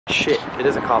Shit, it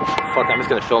is a cop. Fuck, I'm just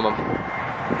gonna film him.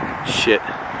 Shit.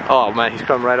 Oh man, he's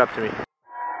coming right up to me.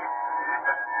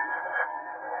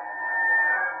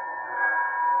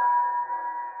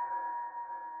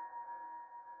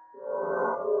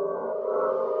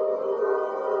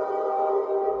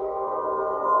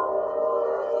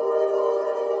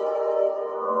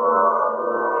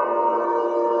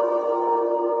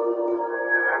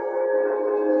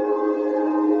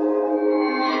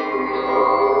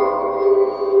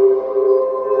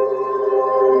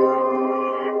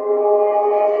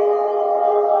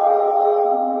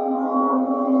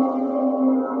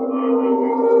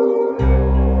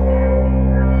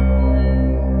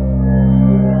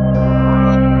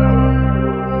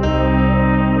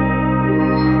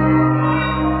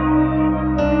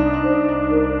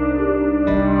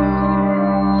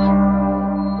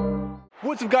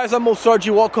 What's up guys, I'm Moe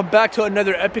Sargi. Welcome back to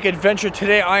another epic adventure.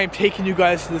 Today I am taking you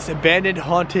guys to this abandoned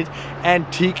haunted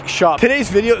antique shop. Today's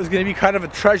video is going to be kind of a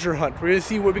treasure hunt. We're going to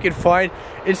see what we can find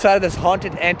inside of this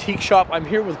haunted antique shop. I'm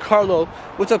here with Carlo.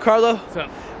 What's up, Carlo? What's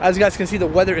up? As you guys can see, the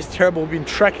weather is terrible. We've been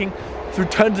trekking through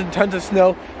tons and tons of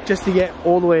snow just to get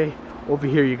all the way over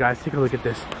here. You guys, take a look at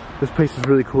this. This place is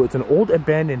really cool. It's an old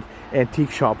abandoned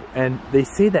antique shop and they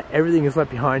say that everything is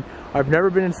left behind. I've never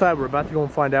been inside. We're about to go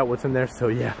and find out what's in there, so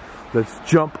yeah. Let's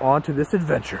jump onto this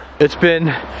adventure. It's been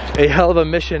a hell of a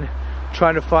mission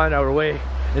trying to find our way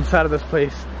inside of this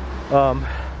place.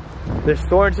 There's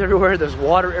thorns everywhere, there's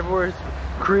water everywhere, there's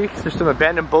creeks, there's some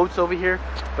abandoned boats over here.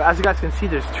 But as you guys can see,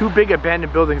 there's two big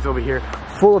abandoned buildings over here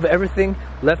full of everything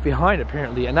left behind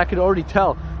apparently. And I could already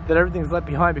tell that everything's left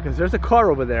behind because there's a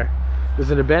car over there.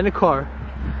 There's an abandoned car,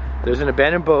 there's an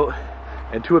abandoned boat,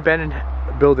 and two abandoned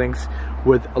buildings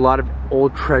with a lot of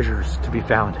old treasures to be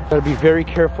found. Gotta be very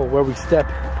careful where we step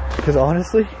because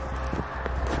honestly,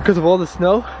 because of all the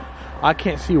snow, I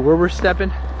can't see where we're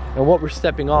stepping and what we're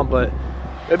stepping on, but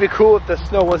it'd be cool if the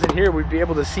snow wasn't here. We'd be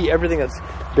able to see everything that's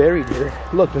buried here.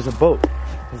 Look, there's a boat.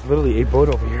 There's literally a boat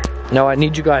over here. Now I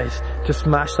need you guys to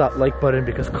smash that like button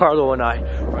because Carlo and I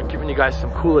are giving you guys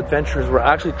some cool adventures. We're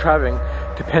actually traveling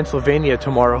to Pennsylvania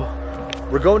tomorrow.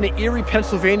 We're going to Erie,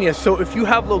 Pennsylvania. So if you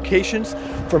have locations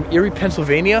from Erie,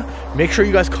 Pennsylvania, make sure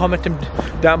you guys comment them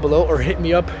down below or hit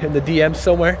me up in the DM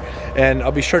somewhere and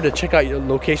I'll be sure to check out your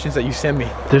locations that you send me.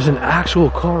 There's an actual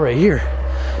car right here.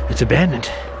 It's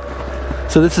abandoned.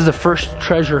 So this is the first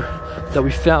treasure that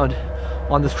we found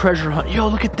on this treasure hunt. Yo,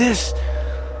 look at this.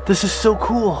 This is so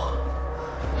cool.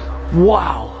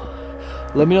 Wow.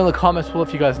 Let me know in the comments below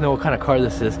if you guys know what kind of car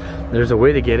this is. There's a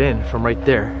way to get in from right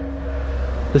there.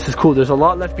 This is cool. There's a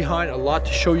lot left behind, a lot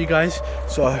to show you guys.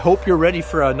 So I hope you're ready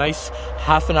for a nice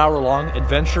half an hour long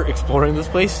adventure exploring this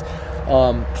place.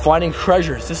 Finding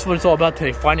treasures. This is what it's all about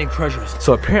today, finding treasures.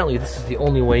 So apparently this is the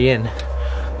only way in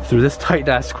through this tight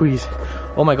ass squeeze.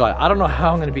 Oh my God, I don't know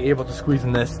how I'm gonna be able to squeeze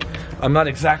in this. I'm not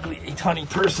exactly a tiny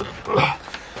person.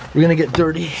 We're gonna get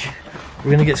dirty.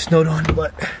 We're gonna get snowed on,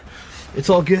 but it's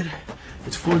all good.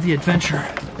 It's for the adventure.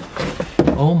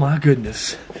 Oh my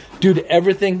goodness. Dude,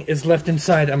 everything is left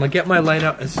inside. I'm gonna get my light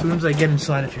out as soon as I get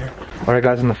inside of here. All right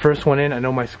guys, I'm the first one in. I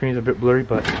know my screen's a bit blurry,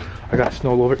 but I got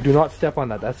snow all over it. Do not step on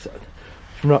that. That's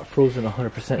not frozen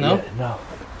 100% yet. No,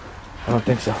 I don't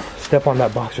think so. Step on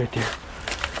that box right there.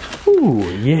 Ooh,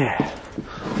 yeah.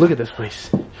 Look at this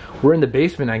place. We're in the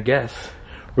basement, I guess.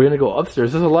 We're gonna go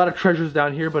upstairs. There's a lot of treasures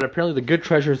down here, but apparently the good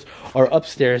treasures are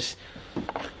upstairs.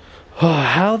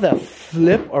 How the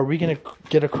flip are we gonna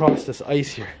get across this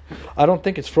ice here? I don't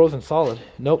think it's frozen solid.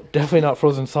 Nope, definitely not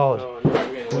frozen solid.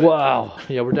 Wow.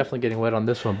 Yeah, we're definitely getting wet on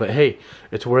this one, but hey,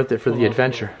 it's worth it for the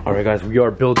adventure. All right guys, we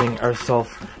are building ourselves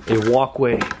a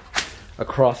walkway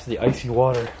across the icy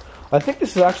water. I think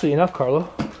this is actually enough, Carlo.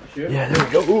 Sure. Yeah, there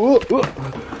we go. Ooh, ooh, ooh.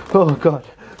 Oh God,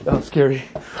 that was scary.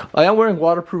 I am wearing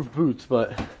waterproof boots,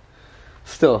 but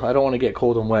still, I don't want to get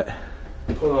cold and wet.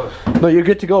 Hold on. No, you're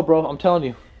good to go, bro. I'm telling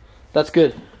you. That's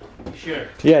good. Sure.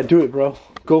 Yeah, do it, bro.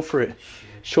 Go for it.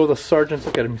 Show the sergeants.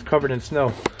 Look at him. He's covered in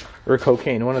snow. Or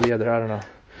cocaine. One or the other. I don't know.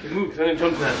 Move, because I didn't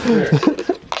jump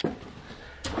that.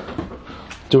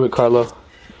 Do it, Carlo.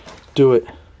 Do it.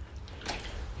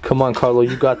 Come on, Carlo.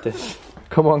 You got this.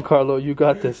 Come on, Carlo. You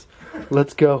got this.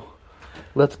 Let's go.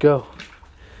 Let's go.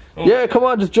 Oh yeah, come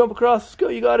on. Just jump across. Let's go.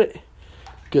 You got it.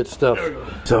 Good stuff.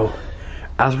 So,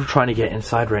 as we're trying to get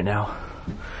inside right now,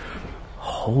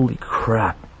 holy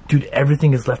crap. Dude,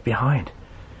 everything is left behind.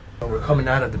 We're coming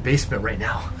out of the basement right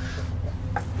now.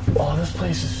 Oh, this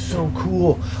place is so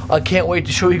cool. I can't wait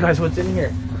to show you guys what's in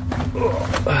here.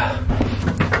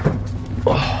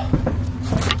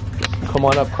 Come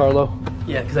on up, Carlo.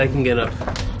 Yeah, because I can get up.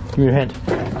 Give me your hand.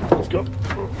 Let's go.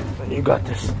 You got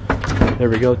this. There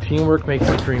we go. Teamwork makes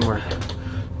the dream work.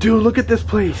 Dude, look at this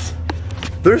place.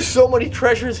 There's so many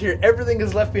treasures here. Everything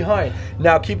is left behind.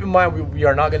 Now, keep in mind, we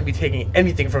are not going to be taking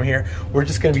anything from here. We're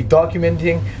just going to be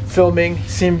documenting, filming,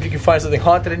 seeing if you can find something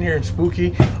haunted in here and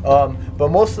spooky. But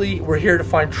mostly, we're here to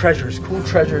find treasures, cool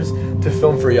treasures to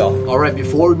film for y'all. All right,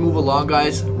 before we move along,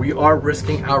 guys, we are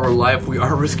risking our life. We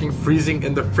are risking freezing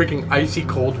in the freaking icy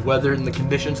cold weather and the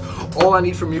conditions. All I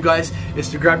need from you guys is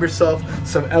to grab yourself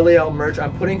some LAL merch.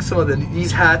 I'm putting some of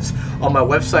these hats on my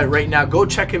website right now. Go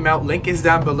check him out. Link is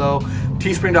down below.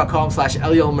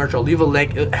 teespring.com/LAL merch. I'll leave a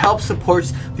link. It helps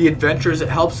supports the adventures. It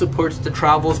helps supports the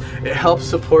travels. It helps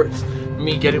supports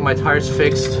me getting my tires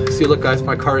fixed. See, look guys,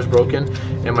 my car is broken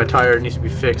and my tire needs to be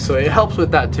fixed, so it helps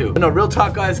with that too. But no, real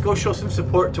talk guys, go show some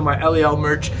support to my LAL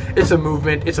merch. It's a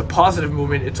movement. It's a positive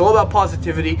movement. It's all about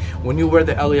positivity. When you wear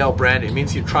the LAL brand, it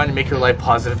means you're trying to make your life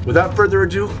positive. Without further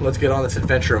ado, let's get on this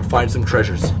adventure and find some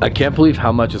treasures. I can't believe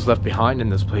how much is left behind in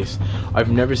this place. I've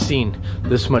never seen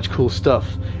this much cool stuff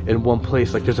in one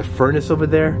place. Like, there's a furnace over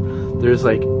there. There's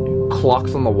like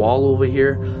clocks on the wall over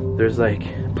here. There's like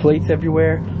plates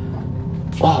everywhere.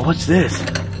 Oh, what's this?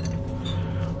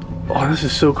 Oh, this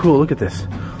is so cool. Look at this.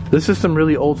 This is some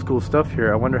really old school stuff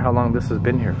here. I wonder how long this has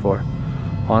been here for.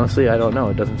 Honestly, I don't know.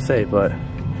 It doesn't say, but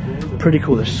pretty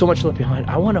cool. There's so much left behind.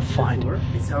 I want to find...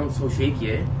 It sounds so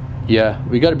shaky, eh? Yeah,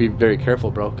 we got to be very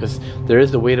careful, bro, because there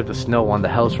is the weight of the snow on the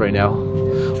house right now.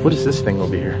 What is this thing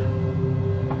over here?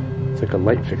 It's like a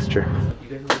light fixture.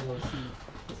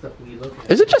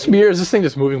 Is it just me, or is this thing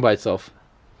just moving by itself?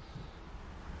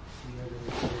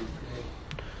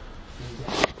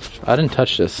 I didn't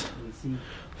touch this.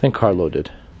 I think Carlo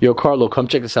did. Yo, Carlo, come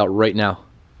check this out right now.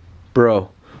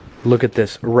 Bro, look at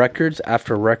this. Records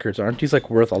after records. Aren't these like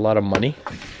worth a lot of money?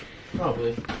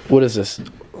 Probably. What is this?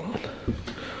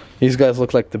 These guys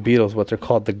look like the Beatles, what they're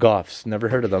called, the Goths. Never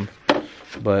heard of them.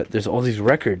 But there's all these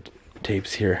record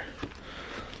tapes here.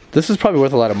 This is probably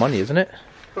worth a lot of money, isn't it?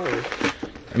 Probably.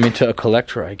 I mean, to a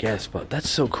collector, I guess, but that's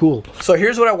so cool. So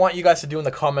here's what I want you guys to do in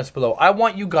the comments below. I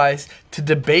want you guys to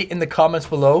debate in the comments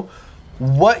below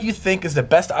what you think is the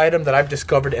best item that I've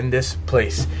discovered in this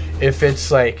place. If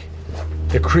it's like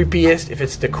the creepiest, if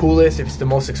it's the coolest, if it's the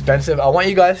most expensive. I want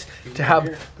you guys to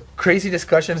have crazy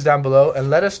discussions down below and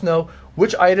let us know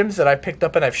which items that I picked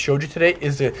up and I've showed you today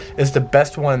is the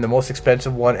best one and the most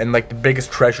expensive one and like the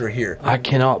biggest treasure here. I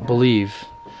cannot believe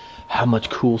how much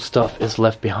cool stuff is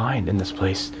left behind in this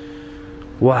place.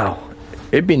 Wow.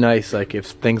 It'd be nice like if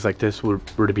things like this were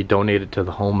to be donated to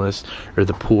the homeless or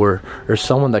the poor or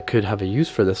someone that could have a use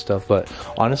for this stuff, but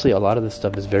honestly a lot of this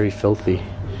stuff is very filthy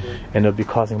and it'll be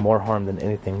causing more harm than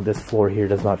anything. This floor here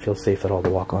does not feel safe at all to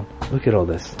walk on. Look at all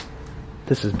this.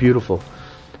 This is beautiful.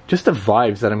 Just the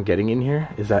vibes that I'm getting in here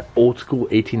is that old school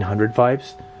 1800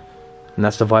 vibes. And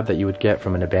that's the vibe that you would get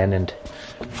from an abandoned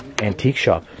antique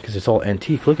shop, because it's all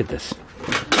antique. Look at this.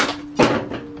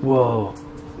 Whoa.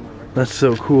 That's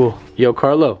so cool. Yo,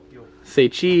 Carlo, say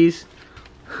cheese.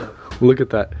 Look at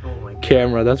that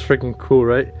camera. That's freaking cool,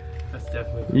 right? That's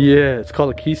definitely cool. Yeah, it's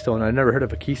called a Keystone. I've never heard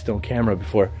of a Keystone camera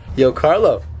before. Yo,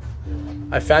 Carlo,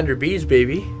 I found your beads,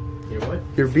 baby. Your what?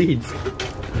 Your beads.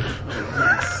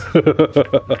 Nice.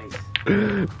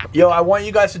 Yo, I want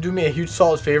you guys to do me a huge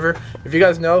solid favor. If you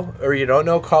guys know or you don't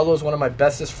know, Carlo is one of my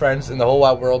bestest friends in the whole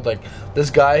wide world. Like, this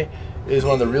guy is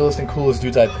one of the realest and coolest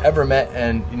dudes I've ever met,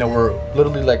 and you know, we're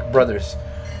literally like brothers.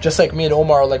 Just like me and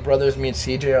Omar are like brothers, me and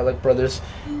CJ are like brothers,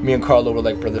 me and Carlo were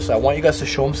like brothers. So I want you guys to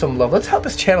show him some love. Let's help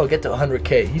his channel get to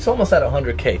 100K. He's almost at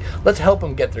 100K. Let's help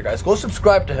him get there, guys. Go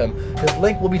subscribe to him. His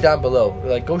link will be down below.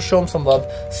 Like, go show him some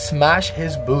love. Smash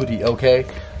his booty, okay?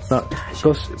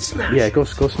 Go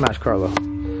smash Carlo.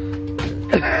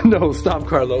 No, stop,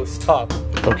 Carlo, stop.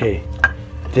 Okay,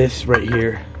 this right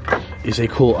here is a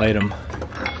cool item.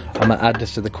 I'm gonna add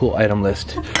this to the cool item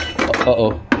list.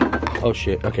 Uh-oh. Oh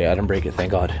shit, okay, I didn't break it,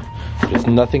 thank God. There's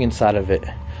nothing inside of it,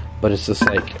 but it's just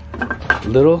like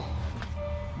little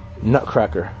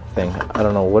nutcracker thing. I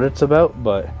don't know what it's about,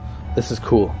 but this is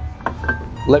cool.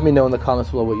 Let me know in the comments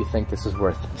below what you think this is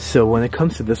worth. So when it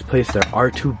comes to this place, there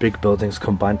are two big buildings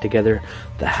combined together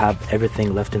that have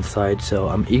everything left inside. So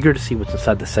I'm eager to see what's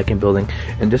inside the second building.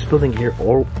 And this building here,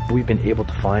 all we've been able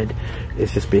to find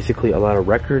is just basically a lot of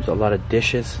records, a lot of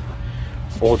dishes,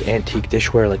 old antique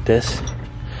dishware like this.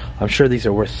 I'm sure these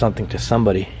are worth something to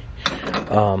somebody.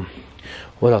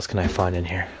 What else can I find in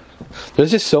here?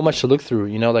 There's just so much to look through,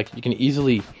 you know, like you can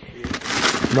easily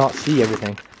not see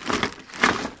everything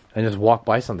and just walk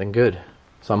by something good.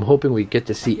 So I'm hoping we get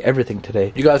to see everything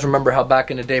today. You guys remember how back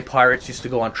in the day pirates used to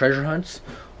go on treasure hunts?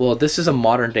 Well, this is a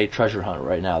modern day treasure hunt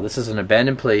right now. This is an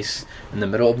abandoned place in the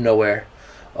middle of nowhere.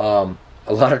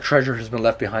 a lot of treasure has been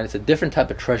left behind. It's a different type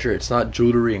of treasure. It's not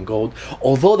jewelry and gold.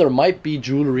 Although there might be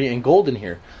jewelry and gold in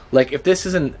here. Like if this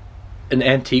isn't an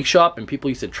antique shop and people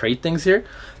used to trade things here,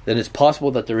 then it's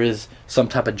possible that there is some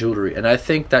type of jewelry. And I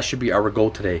think that should be our goal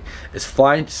today, is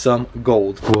find some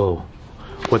gold. Whoa,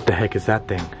 what the heck is that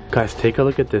thing? Guys, take a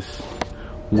look at this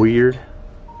weird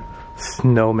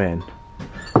snowman.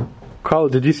 Carlo,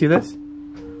 did you see this?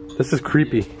 This is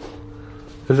creepy.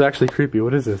 This is actually creepy.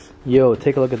 What is this? Yo,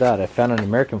 take a look at that. I found an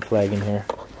American flag in here.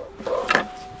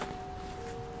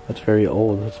 That's very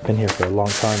old. It's been here for a long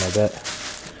time, I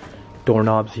bet.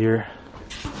 Doorknobs here.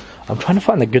 I'm trying to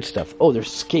find the good stuff. Oh,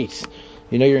 there's skates.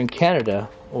 You know you're in Canada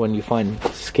when you find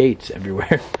skates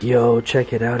everywhere. Yo,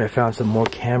 check it out. I found some more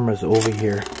cameras over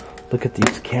here. Look at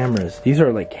these cameras. These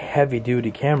are like heavy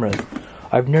duty cameras.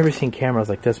 I've never seen cameras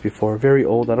like this before. Very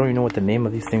old. I don't even know what the name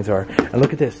of these things are. And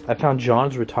look at this. I found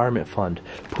John's retirement fund.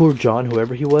 Poor John,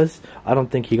 whoever he was, I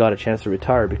don't think he got a chance to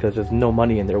retire because there's no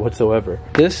money in there whatsoever.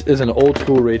 This is an old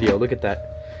school radio. Look at that.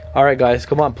 Alright guys,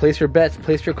 come on. Place your bets.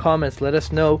 Place your comments. Let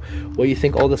us know what you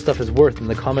think all this stuff is worth in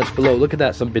the comments below. Look at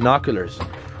that. Some binoculars.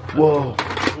 Whoa.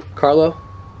 Carlo,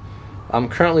 I'm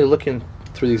currently looking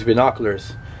through these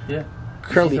binoculars. Yeah.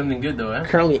 Currently, something good though, eh?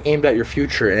 Currently aimed at your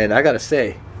future, and I gotta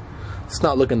say, it's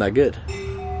not looking that good.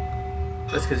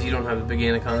 That's because you don't have a big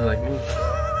anaconda like me.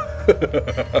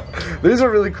 These are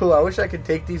really cool. I wish I could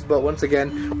take these, but once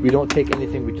again, we don't take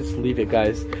anything. We just leave it,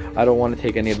 guys. I don't want to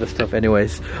take any of this stuff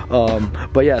anyways.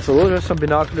 But yeah, so those are some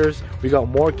binoculars. We got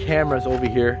more cameras over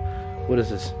here. What is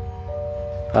this?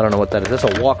 I don't know what that is. That's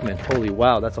a Walkman. Holy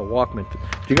wow, that's a Walkman. Do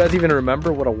you guys even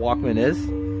remember what a Walkman is?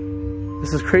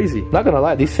 This is crazy. Not gonna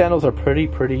lie, these sandals are pretty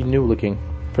new looking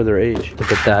for their age. Look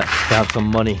at that. Found some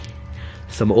money.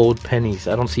 Some old pennies.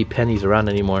 I don't see pennies around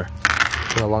anymore.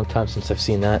 It's been a long time since I've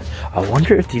seen that. I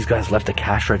wonder if these guys left a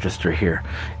cash register here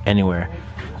anywhere.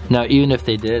 Now, even if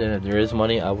they did and if there is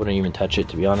money, I wouldn't even touch it,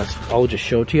 to be honest. I would just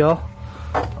show it to y'all.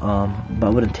 But I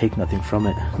wouldn't take nothing from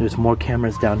it. There's more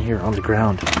cameras down here on the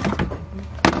ground.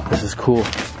 This is cool.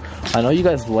 I know you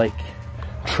guys like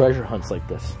treasure hunts like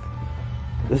this.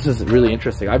 This is really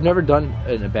interesting. I've never done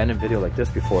an abandoned video like this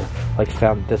before. Like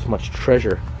found this much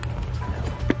treasure.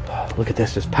 Look at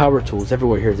this. There's power tools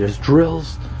everywhere here. There's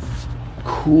drills.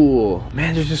 Cool.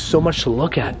 Man, there's just so much to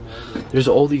look at. There's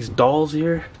all these dolls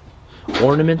here.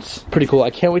 Ornaments. Pretty cool.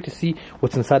 I can't wait to see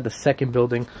what's inside the second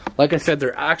building. Like I said,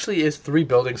 there actually is 3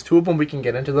 buildings. 2 of them we can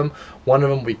get into them. 1 of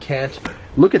them we can't.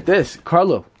 Look at this.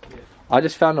 Carlo, I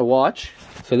just found a watch.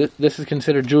 So this is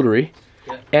considered jewelry.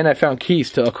 Yeah. And I found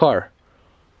keys to a car.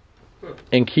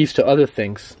 And keys to other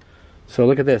things. So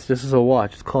look at this. This is a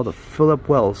watch. It's called a Philip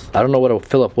Wells. I don't know what a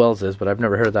Philip Wells is, but I've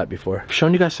never heard of that before. I've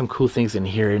shown you guys some cool things in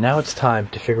here. Now it's time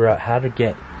to figure out how to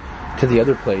get to the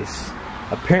other place.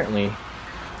 Apparently,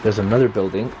 there's another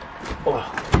building. Oh,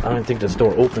 I don't think this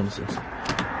door opens.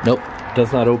 Nope,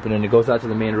 does not open, and it goes out to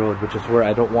the main road, which is where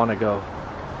I don't want to go.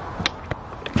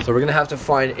 So we're gonna have to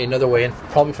find another way in,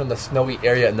 probably from the snowy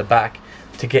area in the back,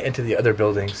 to get into the other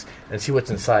buildings and see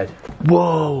what's inside.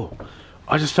 Whoa!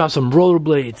 I just found some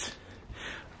rollerblades.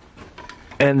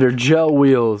 And they're gel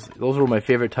wheels. Those were my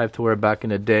favorite type to wear back in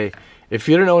the day. If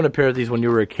you didn't own a pair of these when you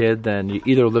were a kid, then you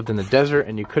either lived in the desert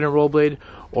and you couldn't rollerblade,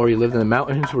 or you lived in the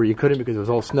mountains where you couldn't because it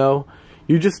was all snow.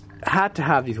 You just had to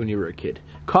have these when you were a kid.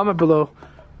 Comment below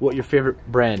what your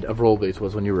favorite brand of rollerblades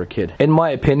was when you were a kid. In my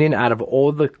opinion, out of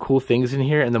all the cool things in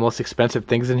here and the most expensive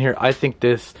things in here, I think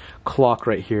this clock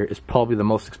right here is probably the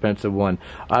most expensive one.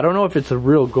 I don't know if it's a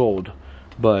real gold,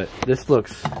 but this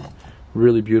looks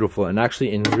really beautiful and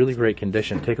actually in really great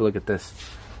condition. Take a look at this.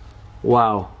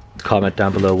 Wow. Comment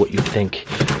down below what you think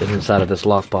is inside of this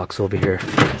lockbox over here.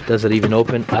 Does it even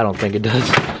open? I don't think it does.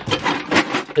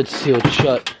 It's sealed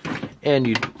shut, and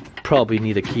you'd probably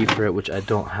need a key for it, which I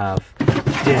don't have.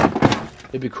 Damn.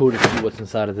 It'd be cool to see what's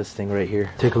inside of this thing right here.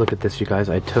 Take a look at this, you guys.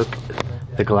 I took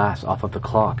the glass off of the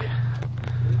clock,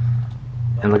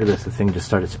 and look at this. The thing just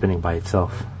started spinning by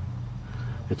itself.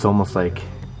 It's almost like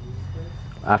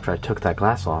after I took that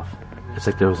glass off, it's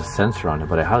like there was a sensor on it,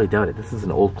 but I highly doubt it. This is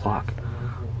an old clock.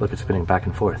 Look, it's spinning back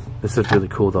and forth. This is really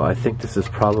cool though. I think this is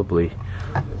probably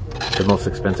the most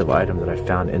expensive item that I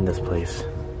found in this place.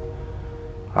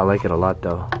 I like it a lot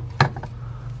though.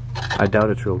 I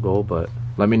doubt it's real gold, but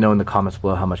let me know in the comments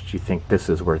below how much you think this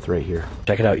is worth right here.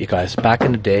 Check it out, you guys. Back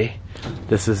in the day,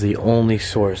 this is the only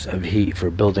source of heat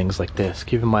for buildings like this.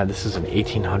 Keep in mind, this is an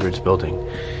 1800s building,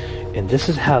 and this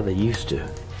is how they used to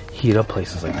heat up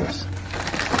places like this.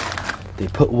 They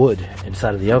put wood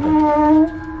inside of the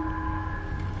oven.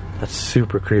 That's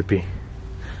super creepy.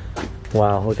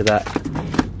 Wow, look at that.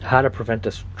 How to prevent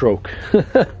a stroke.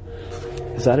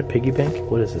 Is that a piggy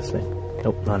bank? What is this thing?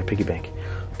 Nope, not a piggy bank.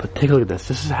 But take a look at this.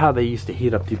 This is how they used to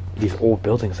heat up these old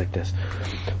buildings like this.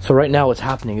 So right now what's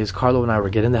happening is Carlo and I were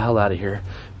getting the hell out of here.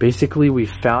 Basically, we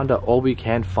found out all we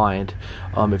can find.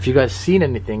 If you guys seen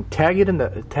anything, tag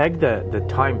the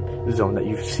time zone that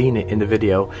you've seen it in the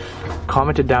video.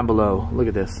 Comment it down below. Look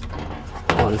at this.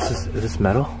 Oh, is this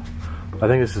metal? I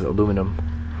think this is aluminum.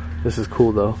 This is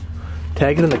cool though.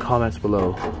 Tag it in the comments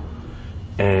below.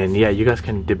 And yeah, you guys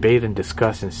can debate and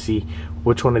discuss and see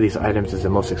which one of these items is the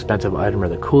most expensive item or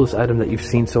the coolest item that you've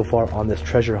seen so far on this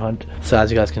treasure hunt. So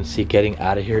as you guys can see, getting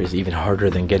out of here is even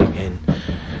harder than getting in.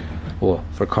 Well,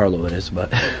 for Carlo it is,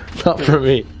 but not for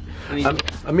me.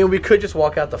 I mean, we could just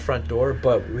walk out the front door,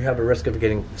 but we have a risk of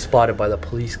getting spotted by the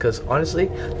police because honestly,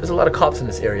 there's a lot of cops in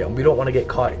this area and we don't want to get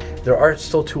caught. There are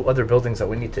still 2 other buildings that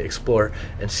we need to explore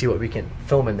and see what we can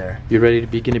film in there. You ready to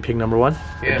be guinea pig number 1? Yeah.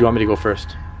 Or do you want me to go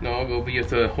first? No, I'll go, but you have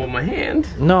to hold my hand.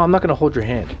 No, I'm not going to hold your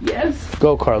hand. Yes.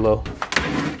 Go, Carlo.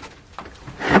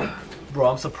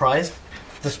 Bro, I'm surprised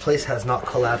this place has not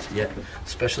collapsed yet,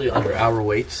 especially under our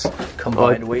weights,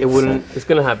 combined weights. It wouldn't. It's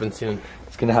going to happen soon.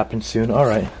 It's going to happen soon. All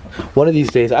right. One of these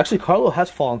days. Actually, Carlo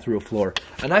has fallen through a floor,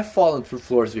 and I've fallen through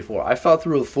floors before. I fell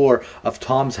through the floor of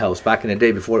Tom's house back in the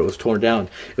day before it was torn down.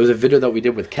 It was a video that we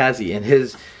did with Kazi,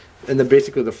 and then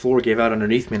basically the floor gave out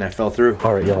underneath me and I fell through.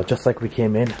 Alright y'all, just like we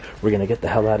came in, we're gonna get the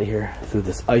hell out of here through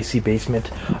this icy basement.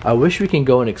 I wish we can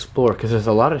go and explore because there's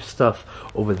a lot of stuff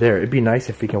over there. It'd be nice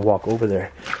if we can walk over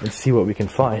there and see what we can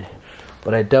find.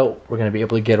 But I doubt we're gonna be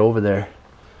able to get over there.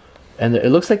 And it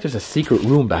looks like there's a secret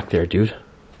room back there, dude.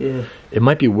 Yeah. It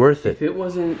might be worth it. If it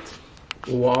wasn't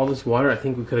all this water, I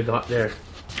think we could have got there.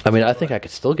 I mean, I think I could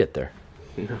still get there.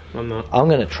 No, I'm not. I'm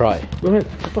gonna try. Go ahead.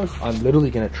 I'm literally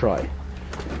gonna try.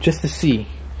 Just to see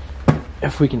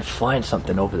if we can find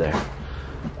something over there.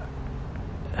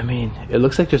 I mean, it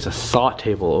looks like there's a saw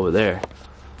table over there.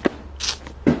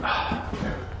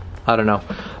 I don't know.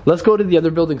 Let's go to the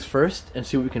other buildings first and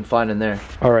see what we can find in there.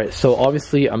 Alright, so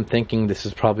obviously I'm thinking this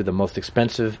is probably the most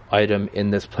expensive item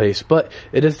in this place, but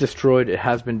it is destroyed. It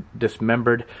has been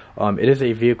dismembered. It is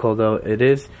a vehicle though. It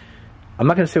is... I'm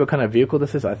not going to say what kind of vehicle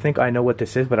this is. I think I know what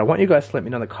this is, but I want you guys to let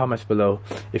me know in the comments below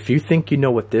if you think you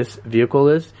know what this vehicle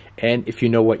is and if you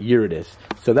know what year it is.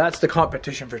 So that's the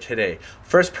competition for today.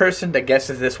 First person that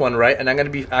guesses this one right, and I'm going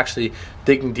to be actually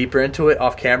digging deeper into it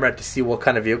off camera to see what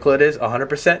kind of vehicle it is,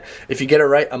 100%. If you get it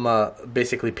right, I'm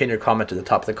basically pin your comment to the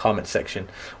top of the comment section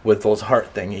with those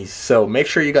heart thingies. So make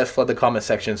sure you guys flood the comment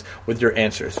sections with your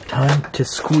answers. Time to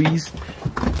squeeze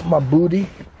my booty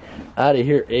out of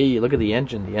here. Hey, look at the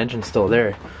engine. The engine's still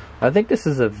there. I think this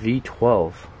is a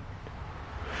V12.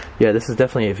 Yeah, this is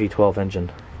definitely a V12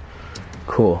 engine.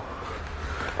 Cool.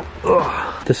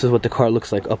 Ugh. This is what the car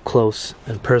looks like up close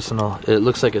and personal. It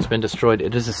looks like it's been destroyed.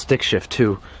 It is a stick shift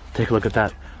too. Take a look at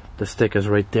that. The stick is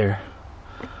right there.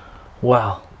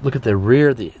 Wow. Look at the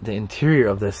rear, the interior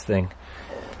of this thing.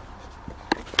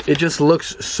 It just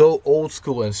looks so old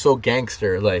school and so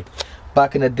gangster. Like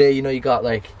back in the day, you know, you got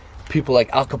like people like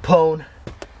Al Capone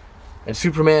and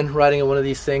Superman riding in one of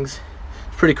these things.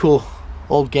 It's pretty cool.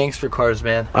 Old gangster cars,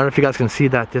 man. I don't know if you guys can see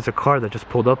that. There's a car that just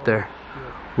pulled up there.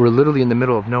 We're literally in the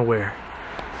middle of nowhere.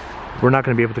 We're not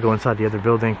going to be able to go inside the other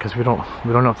building because we don't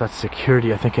know if that's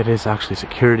security. I think it is actually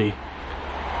security.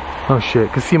 Oh shit.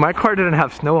 Because see, my car didn't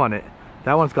have snow on it.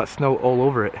 That one's got snow all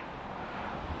over it.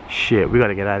 Shit, we got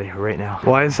to get out of here right now.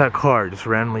 Why is that car just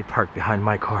randomly parked behind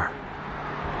my car?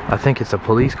 I think it's a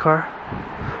police car,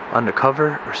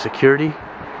 undercover or security,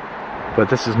 but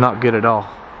this is not good at all.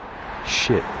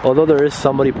 Shit. Although there is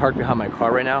somebody parked behind my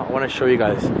car right now, I want to show you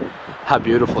guys how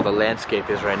beautiful the landscape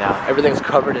is right now. Everything's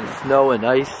covered in snow and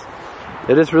ice.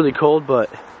 It is really cold, but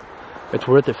it's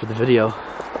worth it for the video.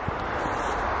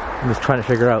 I'm just trying to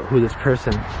figure out who this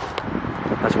person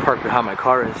that's parked behind my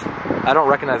car is. I don't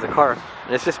recognize the car,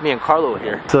 and it's just me and Carlo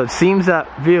here. So it seems that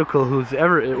vehicle,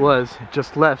 whoever it was,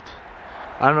 just left.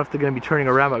 I don't know if they're going to be turning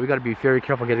around, but we got to be very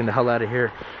careful getting the hell out of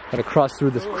here. Got to cross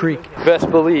through this creek. Best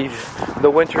believe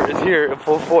the winter is here in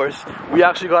full force. We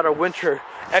actually got our winter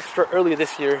extra early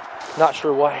this year. Not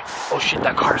sure why. Oh shit,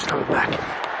 that car is coming back.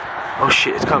 Oh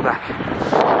shit, it's coming back.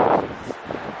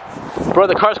 Bro,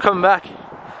 the car's coming back.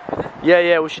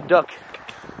 Yeah, we should duck.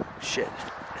 Shit.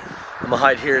 I'm gonna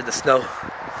hide here in the snow.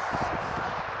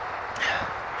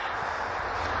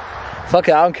 Fuck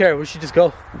it, I don't care. We should just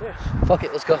go. Yeah. Fuck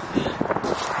it, let's go.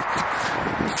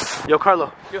 Yo,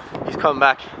 Carlo. Yo. He's coming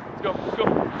back. Let's go.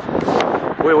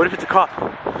 Wait, what if it's a cop?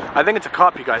 I think it's a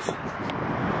cop, you guys. Get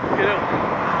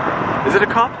out. Is it a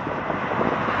cop?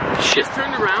 Shit. Just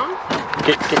turned around.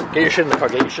 Get your shit in the car.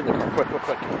 Get your shit in the car.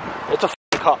 Quick. It's a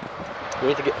f***ing cop. We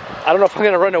need to get. I don't know if I'm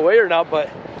gonna run away or not, but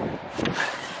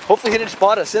hopefully he didn't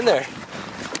spot us in there.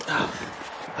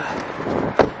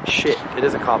 Shit, it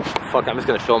is a cop. Fuck, I'm just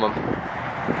gonna film him.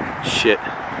 Shit.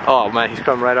 Oh man, he's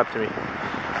coming right up to me.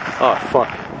 Oh fuck.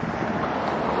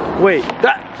 Wait,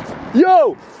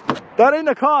 yo! That ain't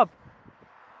a cop.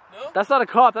 No? That's not a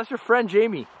cop, that's your friend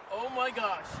Jamie. Oh my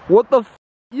gosh. What the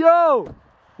yo!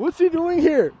 What's he doing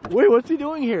here? Wait, what's he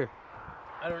doing here?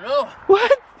 I don't know.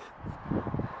 What?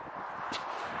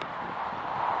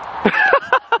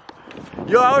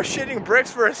 Yo, I was shitting bricks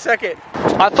for a second.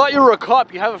 I thought you were a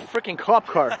cop. You have a freaking cop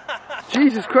car.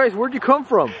 Jesus Christ, where'd you come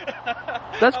from?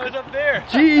 That's I was up there.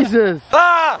 Jesus.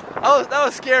 That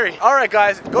was scary. All right,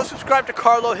 guys, go subscribe to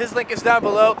Carlo. His link is down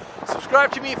below.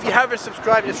 Subscribe to me if you haven't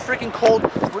subscribed. It's freaking cold.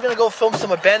 We're gonna go film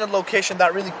some abandoned location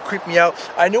that really creeped me out.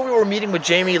 I knew we were meeting with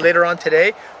Jamie later on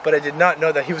today, but I did not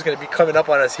know that he was gonna be coming up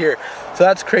on us here. So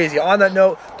that's crazy. On that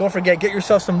note, don't forget, get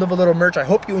yourself some Live a Little merch. I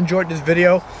hope you enjoyed this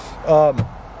video.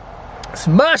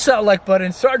 Smash that like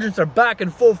button. Sergeants are back in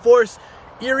full force.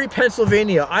 Erie,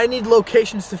 Pennsylvania. I need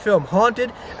locations to film.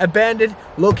 Haunted, abandoned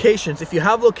locations. If you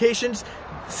have locations,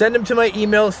 send them to my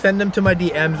email, send them to my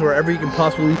DMs, wherever you can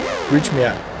possibly reach me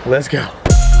at. Let's go.